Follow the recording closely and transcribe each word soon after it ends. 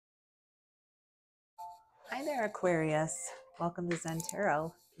Hi there, Aquarius. Welcome to Zen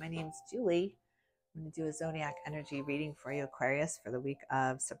Tarot. My name's Julie. I'm going to do a zodiac energy reading for you, Aquarius, for the week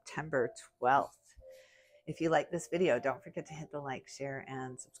of September 12th. If you like this video, don't forget to hit the like, share,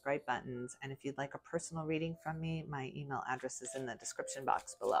 and subscribe buttons. And if you'd like a personal reading from me, my email address is in the description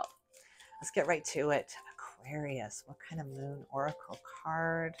box below. Let's get right to it. Aquarius, what kind of moon oracle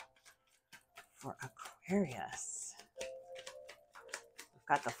card for Aquarius?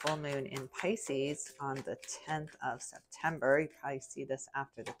 Got the full moon in Pisces on the 10th of September. You probably see this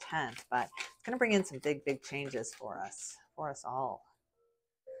after the 10th, but it's going to bring in some big changes for us all.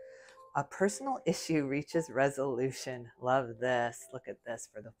 A personal issue reaches resolution. Love this. Look at this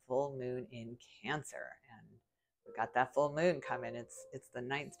for the full moon in Cancer. And we got that full moon coming. It's the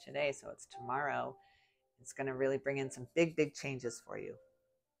 9th today, so it's tomorrow. It's going to really bring in some big changes for you.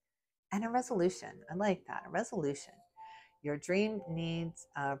 And a resolution. I like that. A resolution. Your dream needs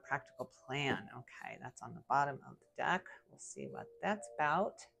a practical plan. Okay, that's on the bottom of the deck. We'll see what that's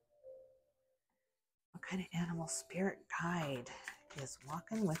about. What kind of animal spirit guide is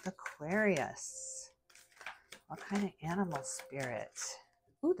walking with Aquarius? What kind of animal spirit?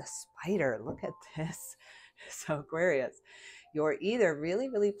 Ooh, the spider. Look at this. So Aquarius, you're either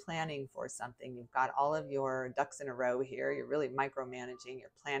really planning for something. You've got all of your ducks in a row here. You're really micromanaging.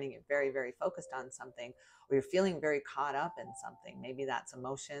 You're planning. You're very focused on something, or you're feeling very caught up in something. Maybe that's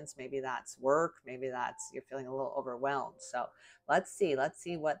emotions. Maybe that's work. Maybe that's you're feeling a little overwhelmed. So let's see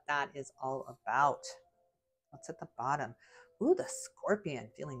what that is all about. What's at the bottom? Ooh, the Scorpion,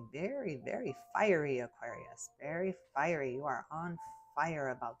 feeling very fiery, Aquarius. Very fiery. You are on fire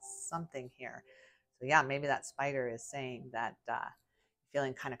about something here. So yeah, maybe that spider is saying that you're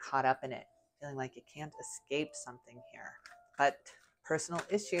feeling kind of caught up in it, feeling like you can't escape something here. But personal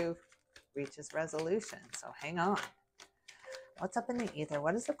issue reaches resolution, so hang on. What's up in the ether?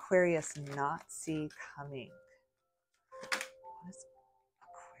 What does Aquarius not see coming? What is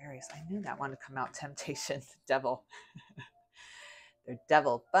Aquarius? I knew that one to come out. Temptation, devil. They're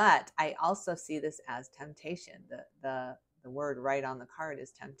devil, but I also see this as temptation. The word right on the card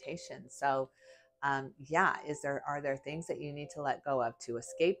is temptation. So yeah, are there things that you need to let go of to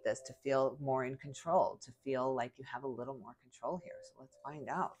escape this, to feel more in control, to feel like you have a little more control here? So let's find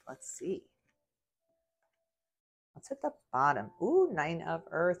out. Let's see. What's at the bottom? Ooh, 9 of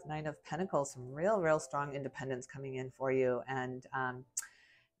Earth, 9 of Pentacles, some real strong independence coming in for you, and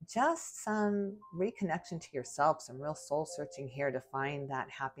just some reconnection to yourself, some real soul searching here to find that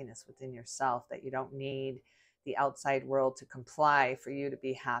happiness within yourself, that you don't need the outside world to comply for you to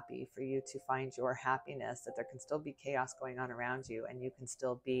be happy, for you to find your happiness, that there can still be chaos going on around you and you can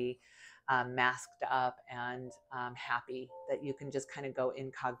still be masked up and happy, that you can just kind of go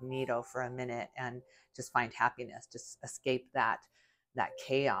incognito for a minute and just find happiness, just escape that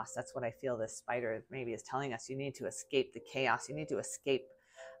chaos. That's what I feel this spider maybe is telling us. You need to escape the chaos. You need to escape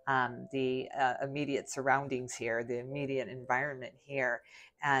the immediate surroundings here, the immediate environment here,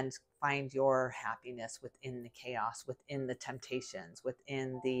 and find your happiness within the chaos, within the temptations,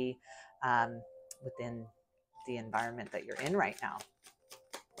 within the environment that you're in right now.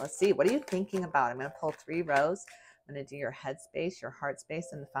 Let's see, what are you thinking about? I'm going to pull 3 rows. I'm going to do your head space, your heart space,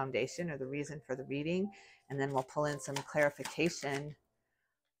 and the foundation, or the reason for the reading, and then we'll pull in some clarification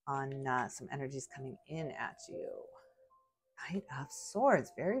on some energies coming in at you. Knight of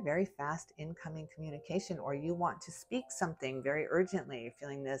Swords, very fast incoming communication, or you want to speak something very urgently. You're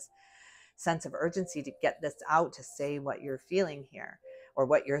feeling this sense of urgency to get this out, to say what you're feeling here, or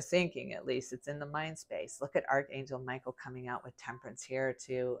what you're thinking. At least it's in the mind space. Look at Archangel Michael coming out with Temperance here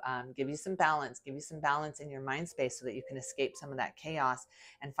to give you some balance in your mind space, so that you can escape some of that chaos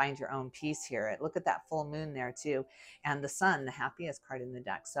and find your own peace here. Look at that full moon there too, and the Sun, the happiest card in the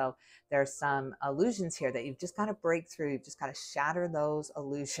deck. So there's some illusions here that you've just got to break through. You've just got to shatter those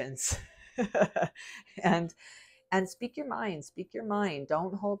illusions and speak your mind.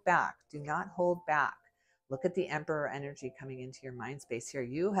 Don't hold back. Do not hold back. Look at the Emperor energy coming into your mind space here.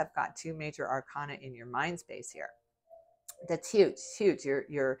 You have got 2 major arcana in your mind space here. That's huge.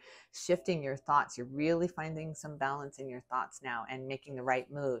 You're shifting your thoughts. You're really finding some balance in your thoughts now and making the right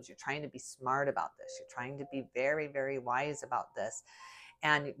moves. You're trying to be smart about this. You're trying to be very wise about this.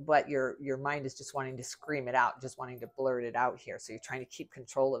 But your mind is just wanting to scream it out, just wanting to blurt it out here. So you're trying to keep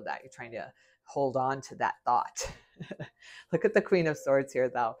control of that. You're trying to hold on to that thought. Look at the Queen of Swords here,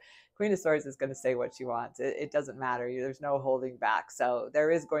 though. Queen of Swords is going to say what she wants. It doesn't matter. There's no holding back. So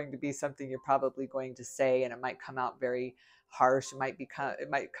there is going to be something you're probably going to say, and it might come out very harsh. It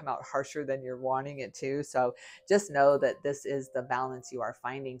might come out harsher than you're wanting it to. So just know that this is the balance you are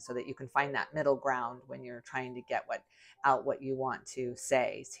finding, so that you can find that middle ground when you're trying to get what you want to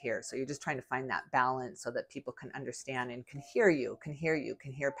say here. So you're just trying to find that balance so that people can understand and can hear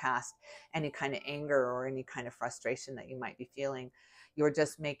past any kind of anger or any kind of frustration that you might be feeling. You're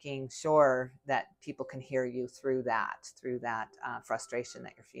just making sure that people can hear you through that frustration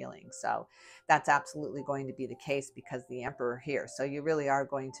that you're feeling. So that's absolutely going to be the case because the Emperor here. So you really are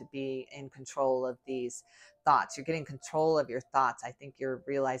going to be in control of these thoughts. You're getting control of your thoughts. I think you're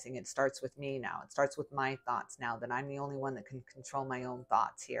realizing it starts with me now. It starts with my thoughts now, that I'm the only one that can control my own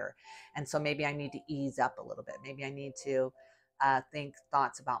thoughts here. And so maybe I need to ease up a little bit. Maybe I need to think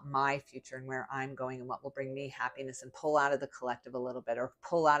thoughts about my future and where I'm going and what will bring me happiness, and pull out of the collective a little bit, or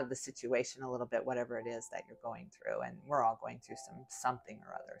pull out of the situation a little bit, whatever it is that you're going through. And we're all going through something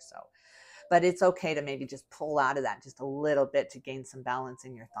or other. So, but it's okay to maybe just pull out of that just a little bit to gain some balance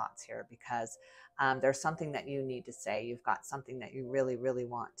in your thoughts here, because there's something that you need to say. You've got something that you really, really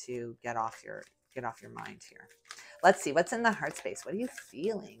want to get off your mind here. Let's see what's in the heart space. What are you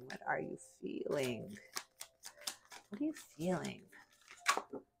feeling? What are you feeling? What are you feeling?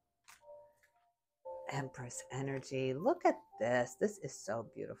 Empress energy. Look at this. This is so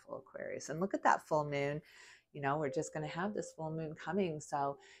beautiful, Aquarius. And look at that full moon. You know, we're just going to have this full moon coming.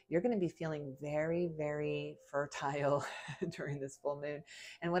 So you're going to be feeling very, very fertile during this full moon.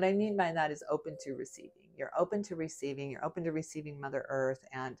 And what I mean by that is open to receiving. You're open to receiving. You're open to receiving Mother Earth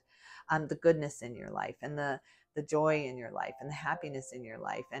and the goodness in your life, and the joy in your life, and the happiness in your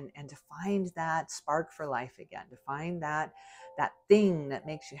life, and to find that spark for life again, to find that thing that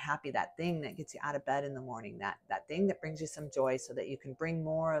makes you happy, that thing that gets you out of bed in the morning, that thing that brings you some joy, so that you can bring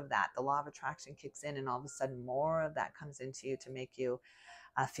more of that. The law of attraction kicks in, and all of a sudden more of that comes into you to make you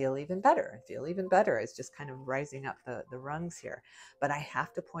feel even better. It's just kind of rising up the rungs here. But I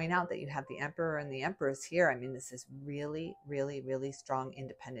have to point out that you have the Emperor and the Empress here. I mean, this is really, really, really strong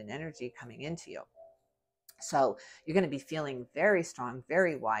independent energy coming into you. So you're going to be feeling very strong,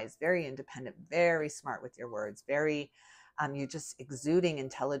 very wise, very independent, very smart with your words, very, you're just exuding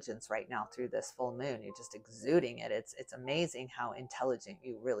intelligence right now through this full moon. You're just exuding it. It's amazing how intelligent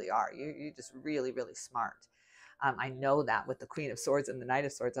you really are. You're just really, really smart. I know that with the Queen of Swords and the Knight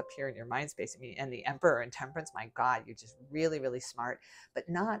of Swords up here in your mind space, I mean, and the Emperor and Temperance, my God, you're just really, really smart. But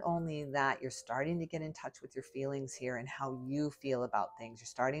not only that, you're starting to get in touch with your feelings here and how you feel about things. You're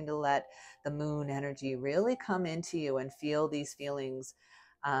starting to let the moon energy really come into you and feel these feelings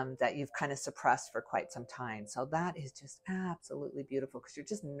that you've kind of suppressed for quite some time. So that is just absolutely beautiful, because you're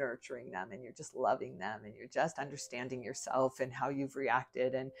just nurturing them, and you're just loving them, and you're just understanding yourself and how you've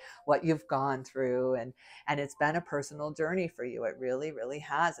reacted and what you've gone through. And it's been a personal journey for you. It really, really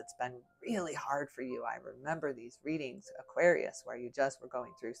has. It's been really hard for you. I remember these readings, Aquarius, where you just were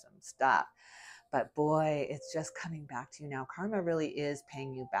going through some stuff. But boy, it's just coming back to you now. Karma really is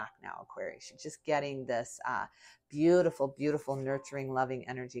paying you back now, Aquarius. You're just getting this beautiful, beautiful, nurturing, loving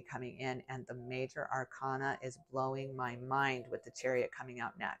energy coming in. And the major arcana is blowing my mind with the Chariot coming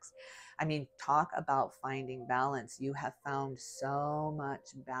out next. I mean, talk about finding balance. You have found so much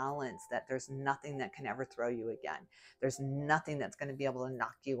balance that there's nothing that can ever throw you again. There's nothing that's going to be able to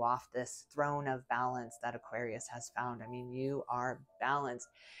knock you off this throne of balance that Aquarius has found. I mean, you are balanced.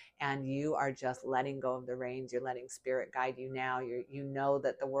 And you are just letting go of the reins. You're letting spirit guide you now. You know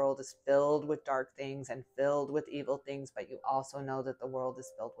that the world is filled with dark things and filled with evil things, but you also know that the world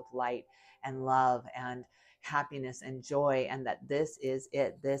is filled with light and love and happiness and joy, and that this is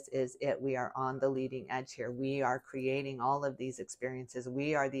it. This is it. We are on the leading edge here. We are creating all of these experiences.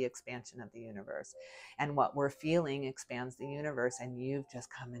 We are the expansion of the universe. And what we're feeling expands the universe. And you've just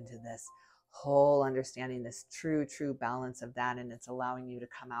come into this whole understanding, this true balance of that, and it's allowing you to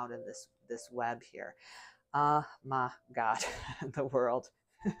come out of this web here. Oh my God, the world.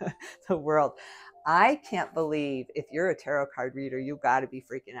 The world. I can't believe, if you're a tarot card reader, you got to be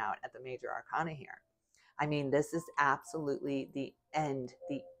freaking out at the major arcana here. I mean, this is absolutely the end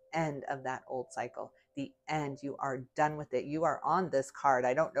of that old cycle. The end. You are done with it. You are on this card.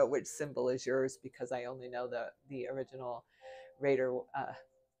 I don't know which symbol is yours, because I only know the original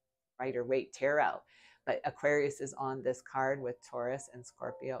Rider-Waite Tarot, but Aquarius is on this card with Taurus and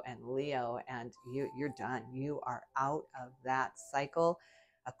Scorpio and Leo, and you're done. You are out of that cycle.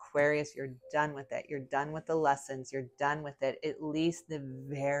 Aquarius, you're done with it. You're done with the lessons. You're done with it. At least the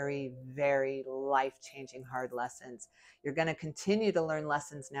very, very life-changing hard lessons. You're going to continue to learn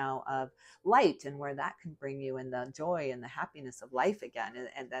lessons now of light and where that can bring you, and the joy and the happiness of life again.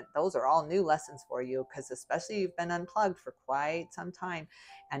 And that those are all new lessons for you, because especially you've been unplugged for quite some time.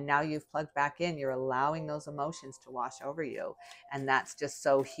 And now you've plugged back in. You're allowing those emotions to wash over you. And that's just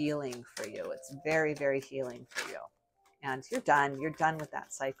so healing for you. It's very, very healing for you. And you're done. You're done with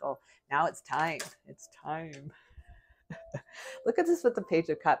that cycle. Now it's time. It's time. Look at this with the Page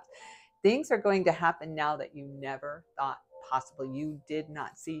of Cups. Things are going to happen now that you never thought possible. You did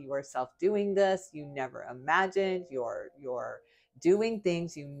not see yourself doing this. You never imagined. You're doing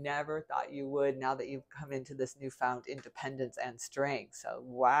things you never thought you would now that you've come into this newfound independence and strength. So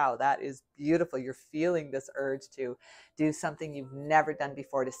wow, that is beautiful. You're feeling this urge to do something you've never done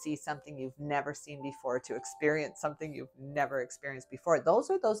before, to see something you've never seen before, to experience something you've never experienced before. Those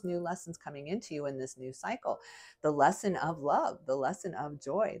are those new lessons coming into you in this new cycle. The lesson of love, the lesson of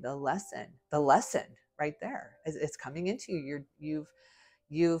joy, the lesson right there is coming into you.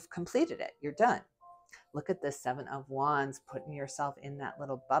 You've completed it. You're done. Look at this Seven of Wands, putting yourself in that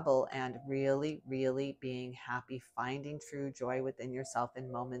little bubble and really, really being happy, finding true joy within yourself in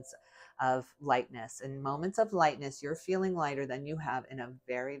moments of lightness. In moments of lightness, you're feeling lighter than you have in a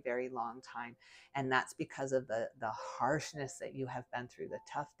very, very long time. And that's because of the harshness that you have been through, the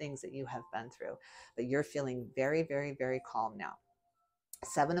tough things that you have been through. But you're feeling very, very, very calm now.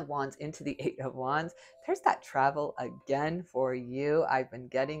 Seven of Wands into the Eight of Wands. There's that travel again for you. I've been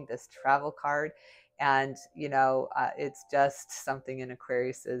getting this travel card. And, you know, it's just something in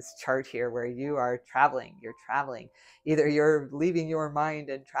Aquarius's chart here where you are traveling. You're traveling. Either you're leaving your mind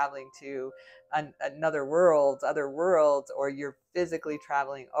and traveling to another world, other worlds, or you're physically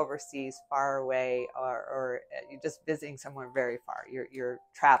traveling overseas, far away, or you're just visiting somewhere very far. You're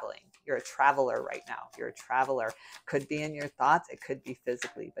traveling. You're a traveler right now. You're a traveler. Could be in your thoughts. It could be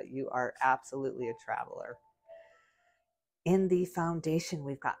physically, but you are absolutely a traveler. In the foundation,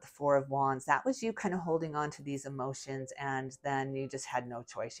 we've got the Four of Wands. That was you kind of holding on to these emotions, and then you just had no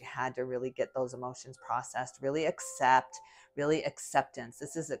choice. You had to really get those emotions processed, really acceptance.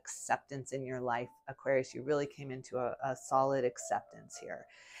 This is acceptance in your life, Aquarius. You really came into a solid acceptance here.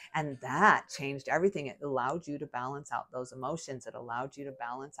 And that changed everything. It allowed you to balance out those emotions. It allowed you to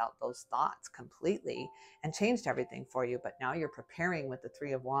balance out those thoughts completely and changed everything for you. But now you're preparing with the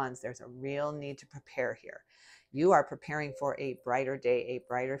Three of Wands. There's a real need to prepare here. You are preparing for a brighter day, a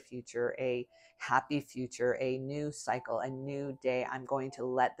brighter future, a happy future, a new cycle, a new day. I'm going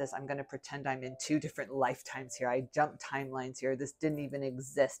to pretend I'm in two different lifetimes here. I jumped timelines here. This didn't even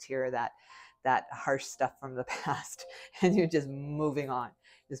exist here, that harsh stuff from the past. And you're just moving on.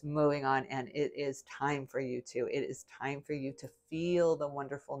 And it is time for you to feel the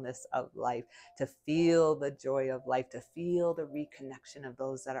wonderfulness of life, to feel the joy of life, to feel the reconnection of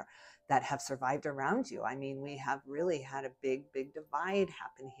those that have survived around you. I mean, we have really had a big divide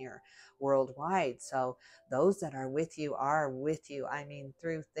happen here worldwide. So those that are with you, I mean,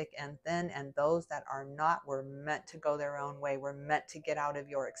 through thick and thin, and those that are not were meant to go their own way. We're meant to get out of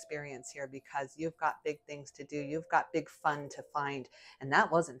your experience here, because you've got big things to do. You've got big fun to find, and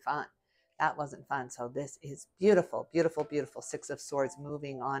that wasn't fun. That wasn't fun. So this is beautiful, beautiful, beautiful. Six of Swords,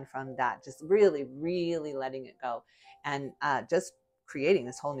 moving on from that, just really, really letting it go, and just creating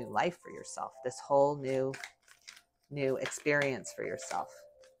this whole new life for yourself, this whole new experience for yourself.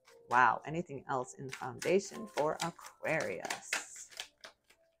 Wow. Anything else in the foundation for Aquarius?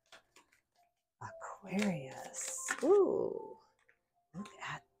 Aquarius. Ooh, look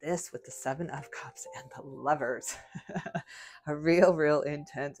at this with the Seven of Cups and the Lovers. A real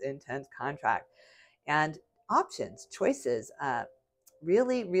intense contract. And options, choices,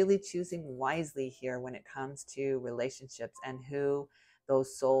 really choosing wisely here when it comes to relationships and who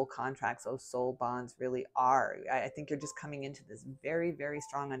those soul contracts, those soul bonds really are. I think you're just coming into this very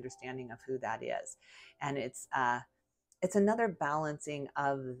strong understanding of who that is. And it's another balancing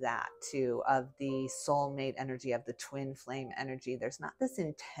of that too, of the soulmate energy, of the twin flame energy. There's not this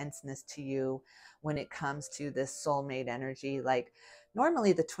intenseness to you when it comes to this soulmate energy. Like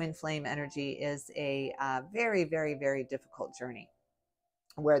normally the twin flame energy is a very difficult journey,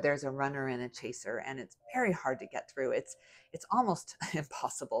 where there's a runner and a chaser, and it's very hard to get through. It's almost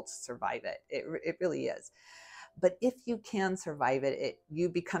impossible to survive it. It really is. But if you can survive it, you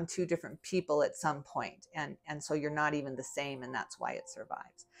become two different people at some point, and so you're not even the same, and that's why it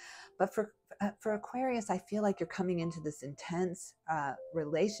survives. But for for Aquarius, I feel like you're coming into this intense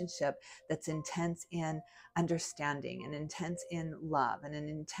relationship that's intense in understanding and intense in love and an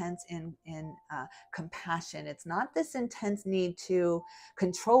intense in compassion. It's not this intense need to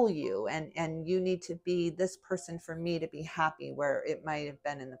control you and you need to be this person for me to be happy, where it might have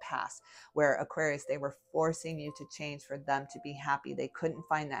been in the past, where Aquarius, they were forcing you to change for them to be happy. They couldn't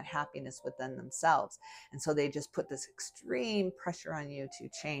find that happiness within themselves. And so they just put this extreme pressure on you to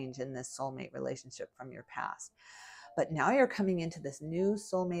change in this soulmate relationship from your past. But now you're coming into this new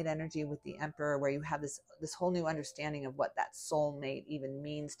soulmate energy with the Emperor, where you have this whole new understanding of what that soulmate even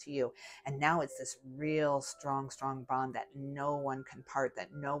means to you. And now it's this real strong bond that no one can part,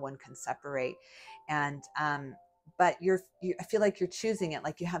 that no one can separate. And but I feel like you're choosing it,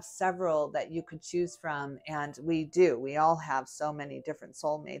 like you have several that you could choose from. And we all have so many different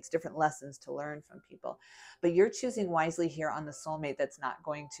soulmates, different lessons to learn from people. But you're choosing wisely here on the soulmate that's not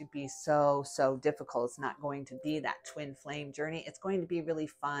going to be so difficult. It's not going to be that twin flame journey. It's going to be really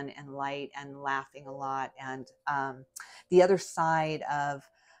fun and light and laughing a lot. And the other side of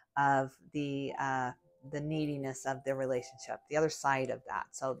the neediness of the relationship, the other side of that.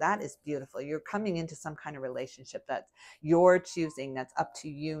 So that is beautiful. You're coming into some kind of relationship that you're choosing, that's up to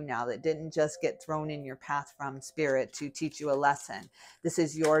you now, that didn't just get thrown in your path from spirit to teach you a lesson. This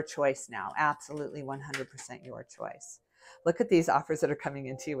is your choice now. Absolutely 100% your choice. Look at these offers that are coming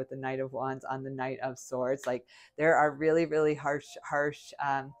into you with the Knight of Wands on the Knight of Swords. Like, there are really harsh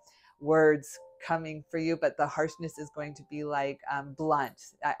words coming for you, but the harshness is going to be like blunt.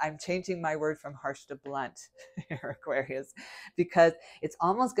 I'm changing my word from harsh to blunt here, Aquarius, because it's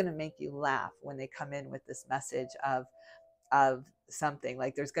almost going to make you laugh when they come in with this message of something.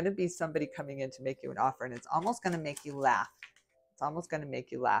 Like, there's going to be somebody coming in to make you an offer, and it's almost going to make you laugh. It's almost going to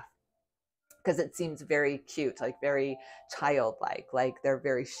make you laugh, because it seems very cute, like very childlike, like they're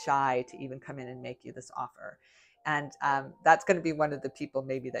very shy to even come in and make you this offer. And that's going to be one of the people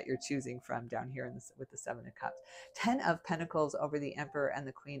maybe that you're choosing from down here in this, with the Seven of Cups. 10 of Pentacles over the Emperor and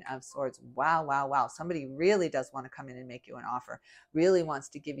the Queen of Swords. Wow. Somebody really does want to come in and make you an offer, really wants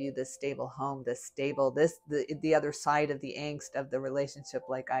to give you this stable home, this stable, the other side of the angst of the relationship,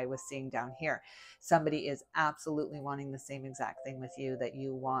 like I was seeing down here. Somebody is absolutely wanting the same exact thing with you that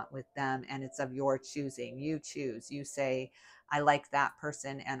you want with them, and it's of your choosing. You choose. You say, I like that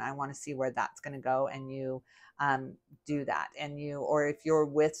person and I want to see where that's going to go, and you do that. And or if you're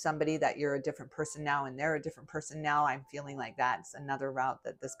with somebody that you're a different person now and they're a different person now, I'm feeling like that's another route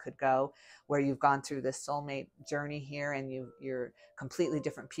that this could go, where you've gone through this soulmate journey here and you're completely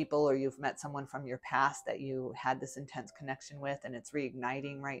different people, or you've met someone from your past that you had this intense connection with and it's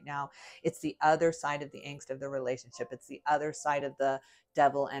reigniting right now. It's the other side of the angst of the relationship. It's the other side of the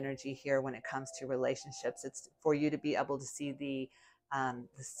devil energy here when it comes to relationships. It's for you to be able to see the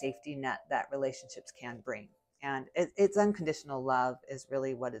safety net that relationships can bring. And it's unconditional love is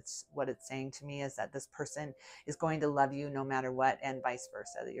really what it's saying to me, is that this person is going to love you no matter what, and vice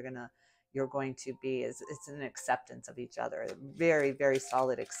versa, that you're going to be, it's an acceptance of each other, very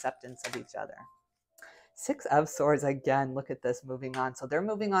solid acceptance of each other. 6 of Swords, again, look at this, moving on. So they're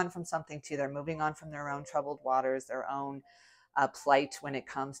moving on from something too. They're moving on from their own troubled waters, their own plight when it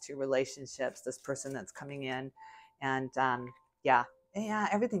comes to relationships, this person that's coming in. And yeah,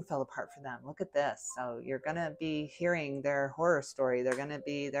 everything fell apart for them. Look at this. So you're going to be hearing their horror story.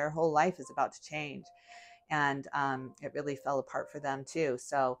 Their whole life is about to change. And it really fell apart for them too.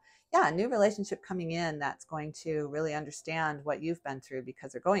 So yeah, a new relationship coming in that's going to really understand what you've been through,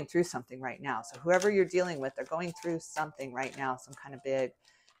 because they're going through something right now. So whoever you're dealing with, they're going through something right now, some kind of big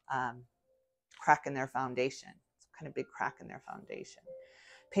crack in their foundation,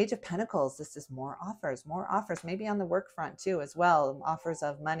 Page of Pentacles, this is more offers, maybe on the work front too as well. Offers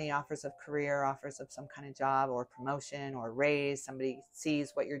of money, offers of career, offers of some kind of job or promotion or raise. Somebody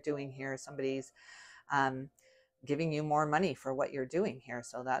sees what you're doing here. Somebody's giving you more money for what you're doing here.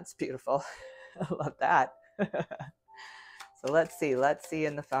 So that's beautiful. I love that. So let's see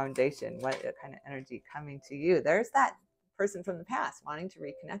in the foundation, what kind of energy coming to you. There's that person from the past wanting to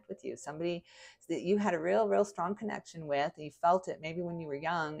reconnect with you, somebody that you had a real strong connection with, and you felt it maybe when you were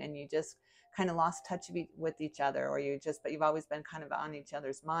young and you just kind of lost touch with each other, or but you've always been kind of on each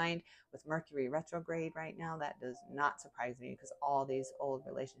other's mind. With Mercury retrograde right now, that does not surprise me, because all these old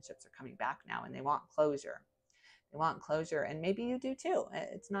relationships are coming back now and they want closure. And maybe you do too.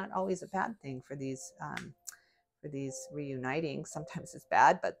 It's not always a bad thing for these reuniting. Sometimes it's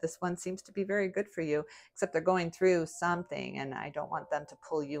bad, but this one seems to be very good for you, except they're going through something, and I don't want them to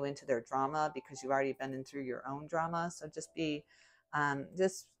pull you into their drama, because you've already been in through your own drama. So just be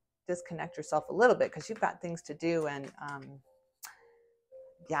just disconnect yourself a little bit, because you've got things to do, and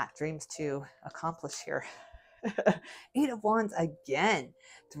yeah, dreams to accomplish here. Eight of Wands again,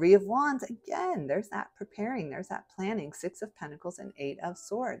 Three of Wands again. There's that preparing, there's that planning. Six of Pentacles and Eight of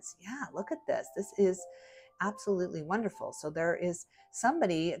Swords. Yeah, look at this. This is absolutely wonderful. So there is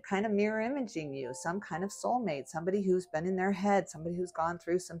somebody kind of mirror imaging you, some kind of soulmate, somebody who's been in their head, somebody who's gone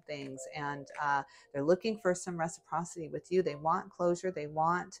through some things, and they're looking for some reciprocity with you. They want closure. They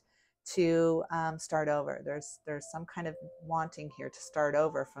want to start over. There's some kind of wanting here to start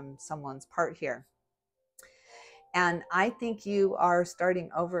over from someone's part here. And I think you are starting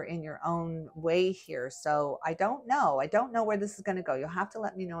over in your own way here. So I don't know. I don't know where this is going to go. You'll have to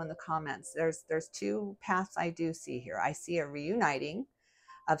let me know in the comments. There's two paths I do see here. I see a reuniting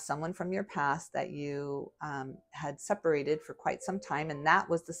of someone from your past that you had separated for quite some time. And that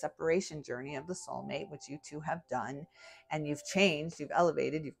was the separation journey of the soulmate, which you two have done. And you've changed, you've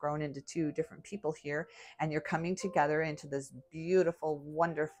elevated, you've grown into two different people here. And you're coming together into this beautiful,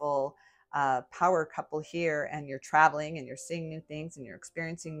 wonderful power couple here. And you're traveling and you're seeing new things and you're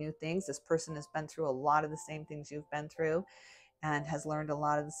experiencing new things. This person has been through a lot of the same things you've been through and has learned a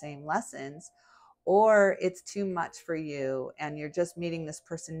lot of the same lessons. Or it's too much for you and you're just meeting this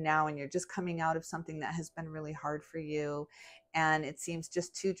person now and you're just coming out of something that has been really hard for you. And it seems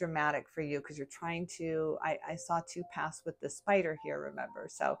just too dramatic for you because you're trying to, I saw two paths with the spider here, remember?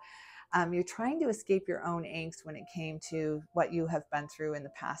 So you're trying to escape your own angst when it came to what you have been through in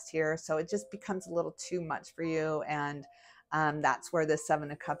the past here. So it just becomes a little too much for you. And that's where the Seven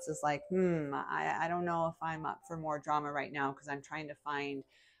of Cups is like, I don't know if I'm up for more drama right now because I'm trying to find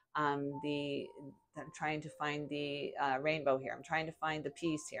the rainbow here. I'm trying to find the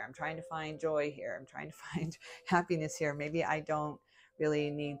peace here. I'm trying to find joy here. I'm trying to find happiness here. Maybe I don't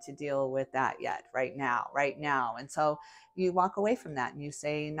really need to deal with that yet right now. And so you walk away from that and you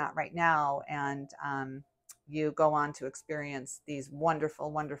say, not right now. And you go on to experience these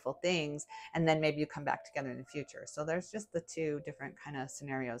wonderful, wonderful things. And then maybe you come back together in the future. So there's just the two different kind of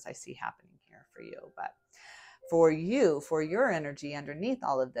scenarios I see happening here for you. But for you, for your energy underneath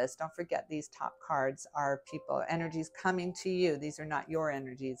all of this, don't forget these top cards are people, energies coming to you. These are not your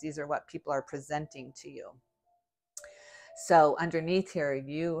energies. These are what people are presenting to you. So underneath here,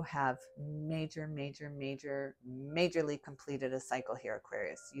 you have majorly completed a cycle here,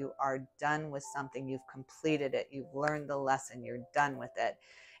 Aquarius. You are done with something. You've completed it. You've learned the lesson. You're done with it.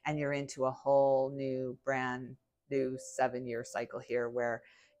 And you're into a whole new, brand new 7-year cycle here where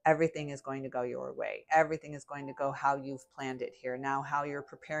everything is going to go your way. Everything is going to go how you've planned it here. Now, how you're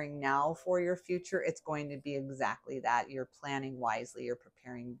preparing now for your future, it's going to be exactly that. You're planning wisely. You're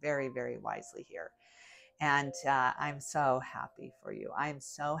preparing very, very wisely here. And I'm so happy for you. I'm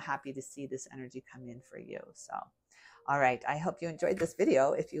so happy to see this energy come in for you. So, all right. I hope you enjoyed this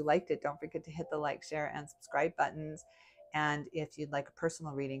video. If you liked it, don't forget to hit the like, share, and subscribe buttons. And if you'd like a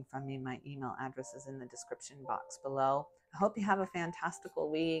personal reading from me, my email address is in the description box below. I hope you have a fantastical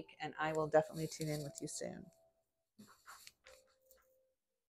week, and I will definitely tune in with you soon.